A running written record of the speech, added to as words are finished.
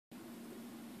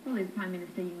Well, is Prime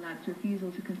Minister Yingluck's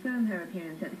refusal to confirm her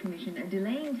appearance at the Commission a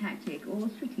delaying tactic or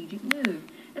strategic move?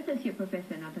 Associate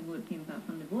Professor Nathanwood Pimpa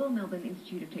from the Royal Melbourne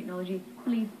Institute of Technology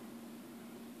believes.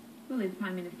 Well, is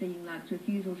Prime Minister Yingluck's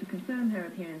refusal to confirm her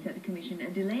appearance at the Commission a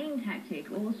delaying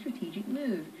tactic or strategic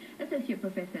move? Associate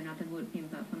Professor Nathanwood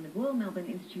Pimpa from the Royal Melbourne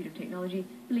Institute of Technology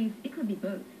believes it could be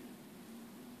both.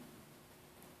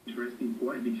 Interesting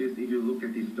point, because if you look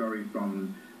at this story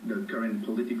from the current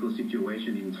political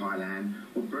situation in Thailand,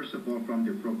 well, first of all, from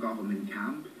the pro-government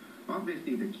camp,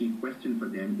 obviously the key question for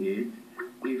them is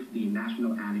if the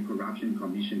National Anti-Corruption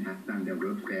Commission has done their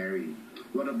work fairly.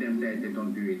 A lot of them said they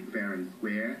don't do it fair and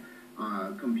square.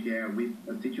 Compare with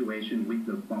a situation with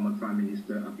the former Prime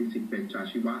Minister Abhisit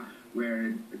Vejjajiva, where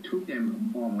it took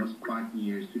them almost 5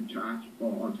 years to charge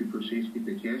or to proceed with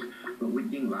the case, but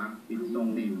with Yingluck, it's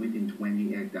only within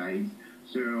 28 days.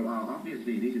 So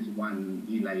obviously this is one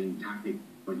delaying tactic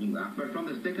for Yingluck. But from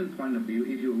the second point of view,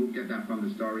 if you look at that from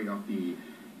the story of the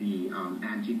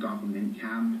anti-government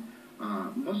camp,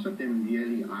 most of them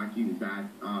really argue that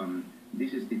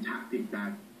this is the tactic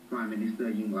that Prime Minister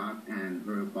Yingluck and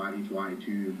her party try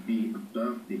to be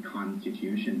above the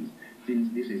constitution, since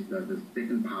this is the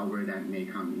second power that may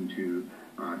come into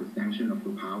the sanction of the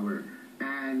power.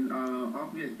 And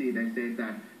obviously they say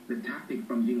that the tactic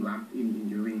from Yingluck in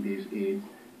doing this is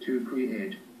to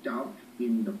create doubt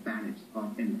in the fairness of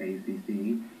NACC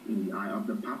in the eye of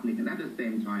the public, and at the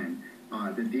same time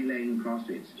the delaying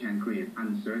process can create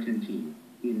uncertainty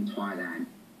in Thailand.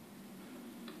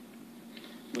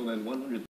 Well, then 100